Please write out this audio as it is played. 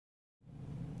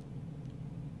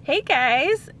Hey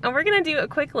guys, and we're going to do a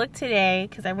quick look today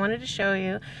because I wanted to show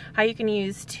you how you can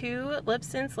use two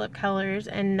LipSense lip colors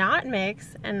and not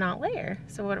mix and not layer.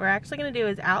 So what we're actually going to do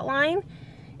is outline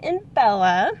in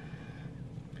Bella,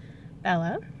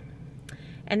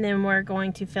 and then we're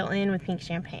going to fill in with Pink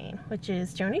Champagne, which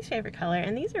is Joni's favorite color,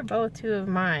 and these are both two of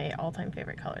my all-time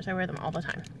favorite colors. I wear them all the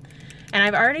time. And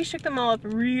I've already shook them all up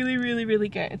really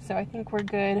good, so I think we're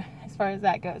good as far as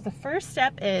that goes. The first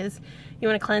step is you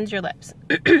want to cleanse your lips.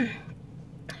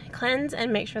 Cleanse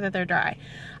and make sure that they're dry.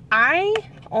 I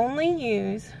only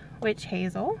use witch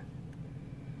hazel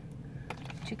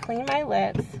to clean my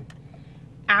lips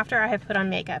after I have put on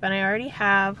makeup, and I already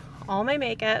have all my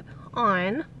makeup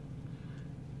on.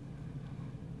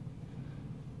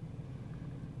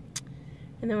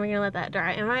 And then we're gonna let that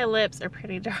dry. And my lips are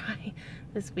pretty dry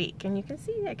this week, and you can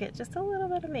see I get just a little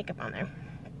bit of makeup on there.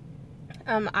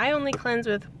 I only cleanse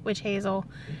with witch hazel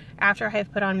after I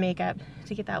have put on makeup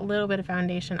to get that little bit of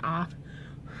foundation off.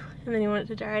 And then you want it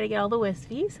to dry to get all the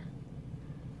wispies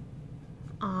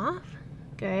off.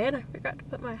 Good. I forgot to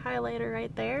put my highlighter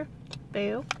right there.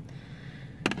 Boo.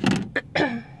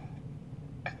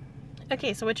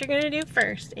 Okay, so what you're going to do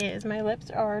first is my lips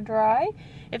are dry.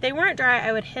 If they weren't dry,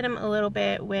 I would hit them a little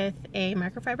bit with a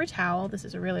microfiber towel. This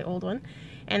is a really old one.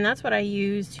 And that's what I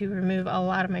use to remove a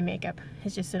lot of my makeup.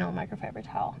 It's just an old microfiber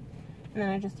towel. And then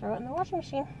I just throw it in the washing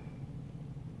machine.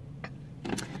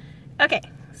 Okay,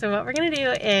 so what we're going to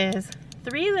do is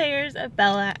 3 layers of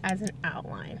Bella as an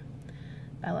outline.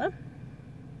 Bella.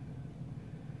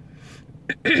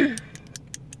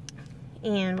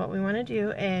 And what we want to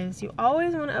do is you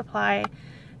always want to apply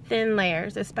thin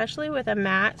layers, especially with a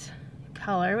matte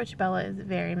color, which Bella is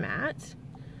very matte.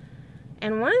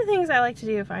 And one of the things I like to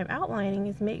do if I'm outlining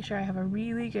is make sure I have a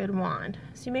really good wand.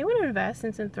 So you may want to invest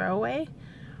in some throwaway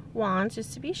wands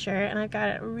just to be sure, and I've got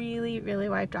it really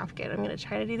wiped off good. I'm going to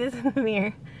try to do this in the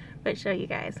mirror, but show you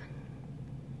guys.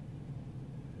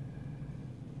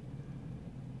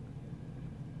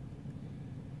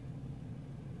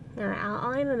 I'm going to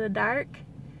outline in a dark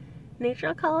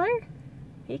neutral color.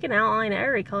 You can outline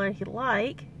every color if you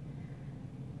like.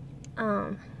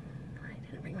 I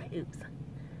didn't bring my oops.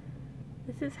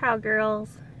 This is how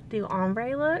girls do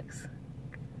ombre looks.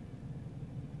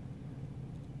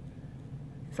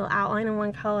 So outline in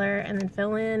one color and then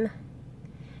fill in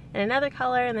another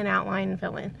color and then outline and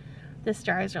fill in. This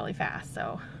dries really fast,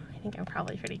 so I think I'm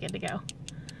probably pretty good to go.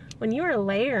 When you are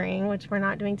layering, which we're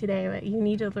not doing today, but you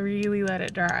need to really let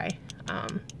it dry.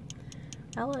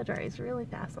 Bella dries really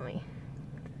fast on me.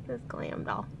 This glam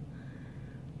doll.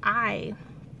 My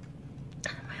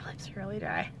lips are really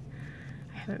dry.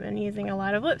 I haven't been using a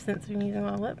lot of LipSense. I've been using a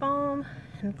lot of lip balm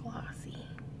and glossy.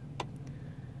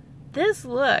 This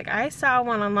look, I saw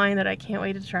one online that I can't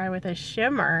wait to try with a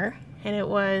shimmer, and it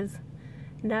was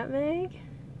nutmeg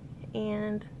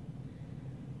and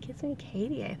Kiss Me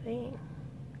Katie, I think.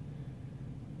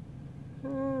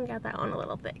 Got that one a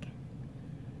little thick.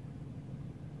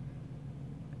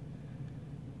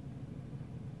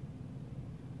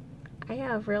 I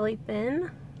have really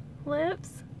thin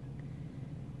lips.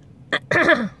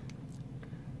 So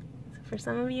for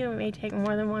some of you, it may take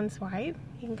more than one swipe.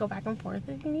 You can go back and forth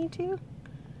if you need to.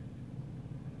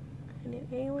 And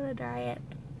if you want to dry it,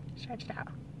 stretch it out.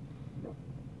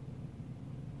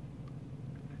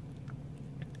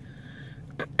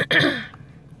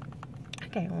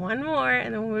 Okay, one more,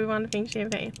 and then we'll move on to Pink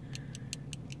Champagne.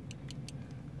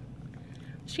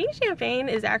 Pink Champagne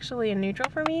is actually a neutral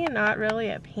for me, and not really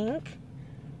a pink.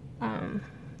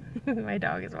 My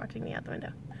dog is watching me out the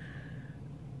window.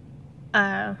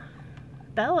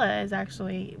 Bella is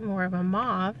actually more of a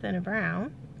mauve than a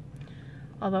brown,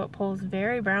 although it pulls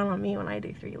very brown on me when I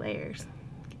do 3 layers.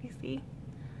 Can you see?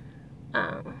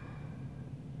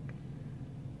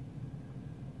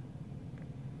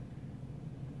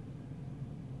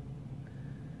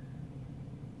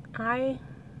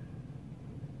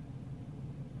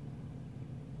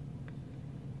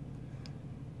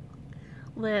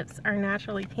 Lips are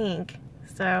naturally pink,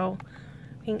 so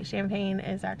Pink Champagne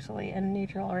is actually a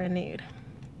neutral or a nude.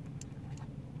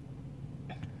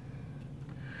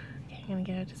 Okay, I'm gonna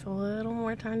give it just a little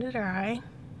more time to dry.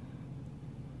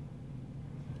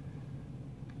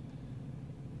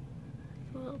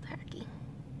 It's a little tacky.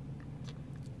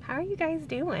 How are you guys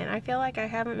doing? I feel like I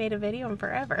haven't made a video in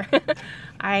forever. If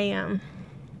you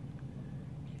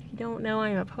don't know,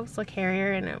 I'm a postal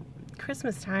carrier, and at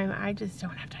Christmas time, I just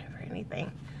don't have time for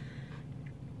anything.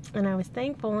 And I was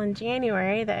thankful in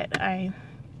January that I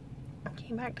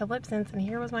came back to LipSense, and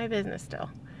here was my business still.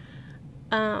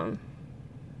 Then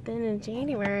in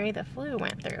January, the flu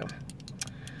went through,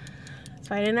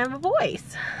 so I didn't have a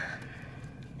voice.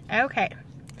 Okay,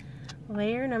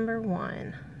 layer number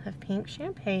 1 of pink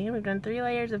champagne. We've done 3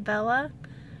 layers of Bella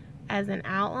as an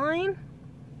outline.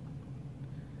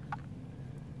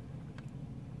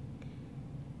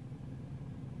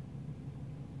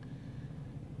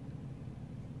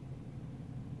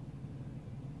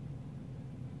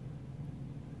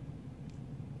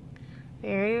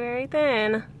 Very, very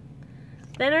thin.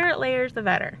 Thinner layers, the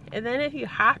better. And then if you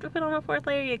have to put on a 4th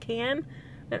layer, you can.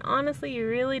 But honestly, you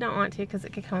really don't want to because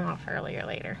it could come off earlier or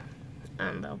later.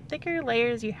 The thicker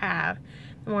layers you have,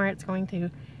 the more it's going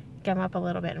to gum up a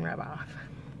little bit and rub off.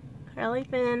 Really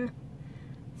thin,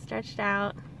 stretched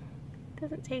out.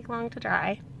 Doesn't take long to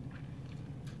dry.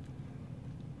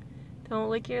 Don't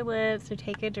lick your lips or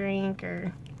take a drink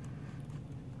or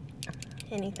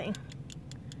anything.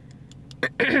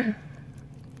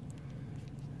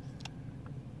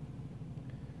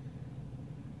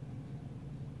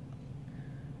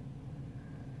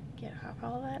 Get off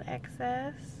all that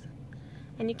excess.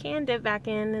 And you can dip back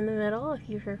in the middle if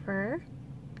you prefer.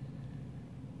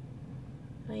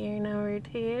 Layer number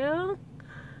 2.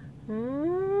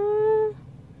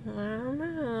 I don't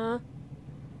know.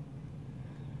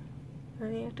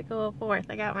 Maybe I have to go a 4th.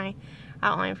 I got my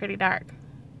outline pretty dark.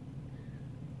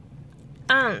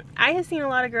 I have seen a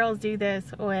lot of girls do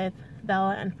this with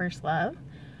Bella and First Love.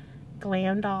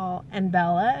 Glam Doll and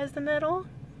Bella as the middle.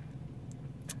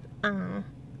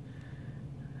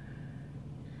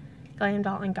 Glam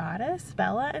Doll and Goddess,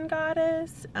 Bella and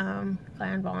Goddess, Glam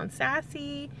Doll and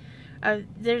Sassy.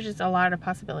 There's just a lot of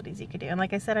possibilities you could do. And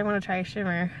like I said, I want to try a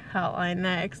shimmer outline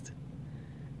next.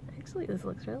 Actually, this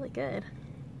looks really good.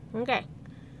 Okay.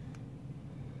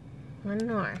 One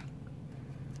more.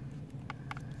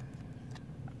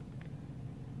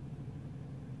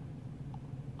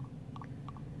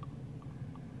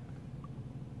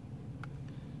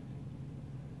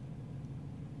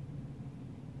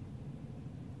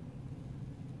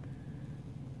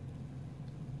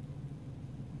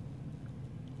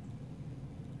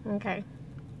 Okay,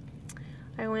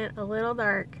 I went a little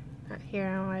dark here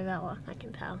on my Bella, I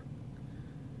can tell.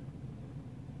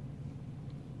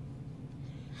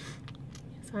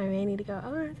 So I may need to go,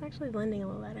 oh, it's actually blending a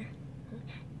little better.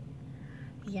 Okay.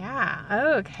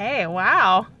 Yeah, okay,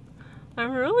 wow.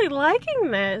 I'm really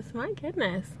liking this, my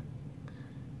goodness.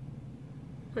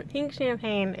 But pink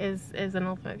champagne is an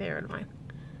ultimate favorite of mine.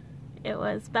 It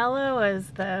was, Bella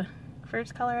was the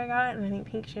first color I got, and I think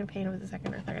pink champagne was the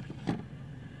 2nd or 3rd.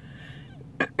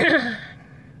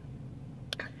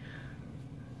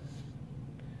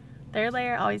 Third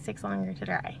layer always takes longer to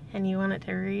dry, and you want it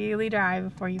to really dry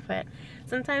before you put.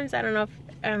 Sometimes, I don't know if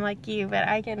I'm like you, but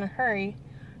I get in a hurry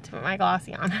to put my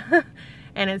glossy on,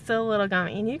 and it's still a little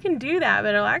gummy. And you can do that,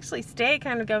 but it'll actually stay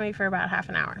kind of gummy for about half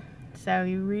an hour. So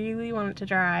you really want it to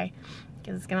dry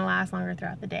because it's going to last longer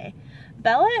throughout the day.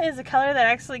 Bella is a color that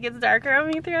actually gets darker on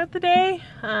me throughout the day.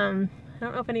 I don't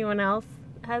know if anyone else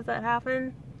has that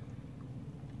happen.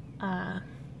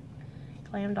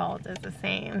 Glam Doll does the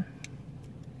same.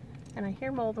 And I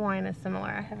hear mulled wine is similar.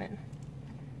 I haven't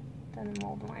done a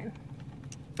mulled wine.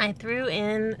 I threw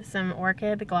in some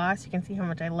Orchid gloss. You can see how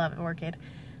much I love Orchid.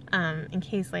 In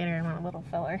case later I want a little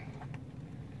filler.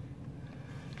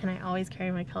 And I always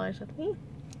carry my colors with me.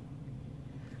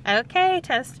 Okay,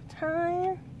 test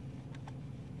time.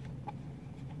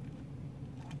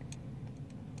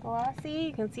 Glossy.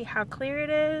 You can see how clear it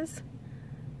is.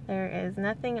 There is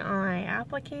nothing on my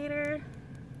applicator.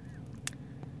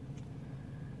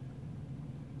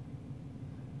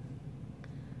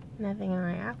 Nothing on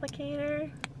my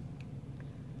applicator.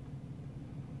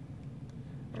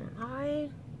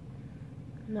 And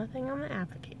nothing on the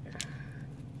applicator.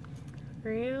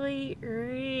 Really,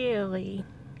 really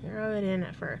rub it in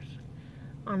at first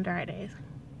on dry days.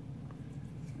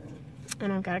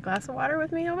 And I've got a glass of water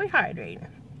with me on my hydrate.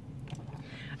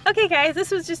 Okay guys,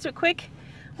 this was just a quick,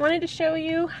 wanted to show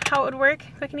you how it would work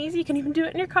quick and easy. You can even do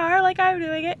it in your car like I'm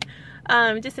doing it.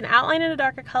 Just an outline in a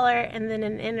darker color and then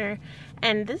an inner.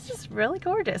 And this is just really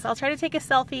gorgeous. I'll try to take a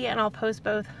selfie and I'll post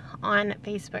both on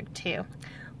Facebook too.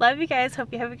 Love you guys.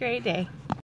 Hope you have a great day.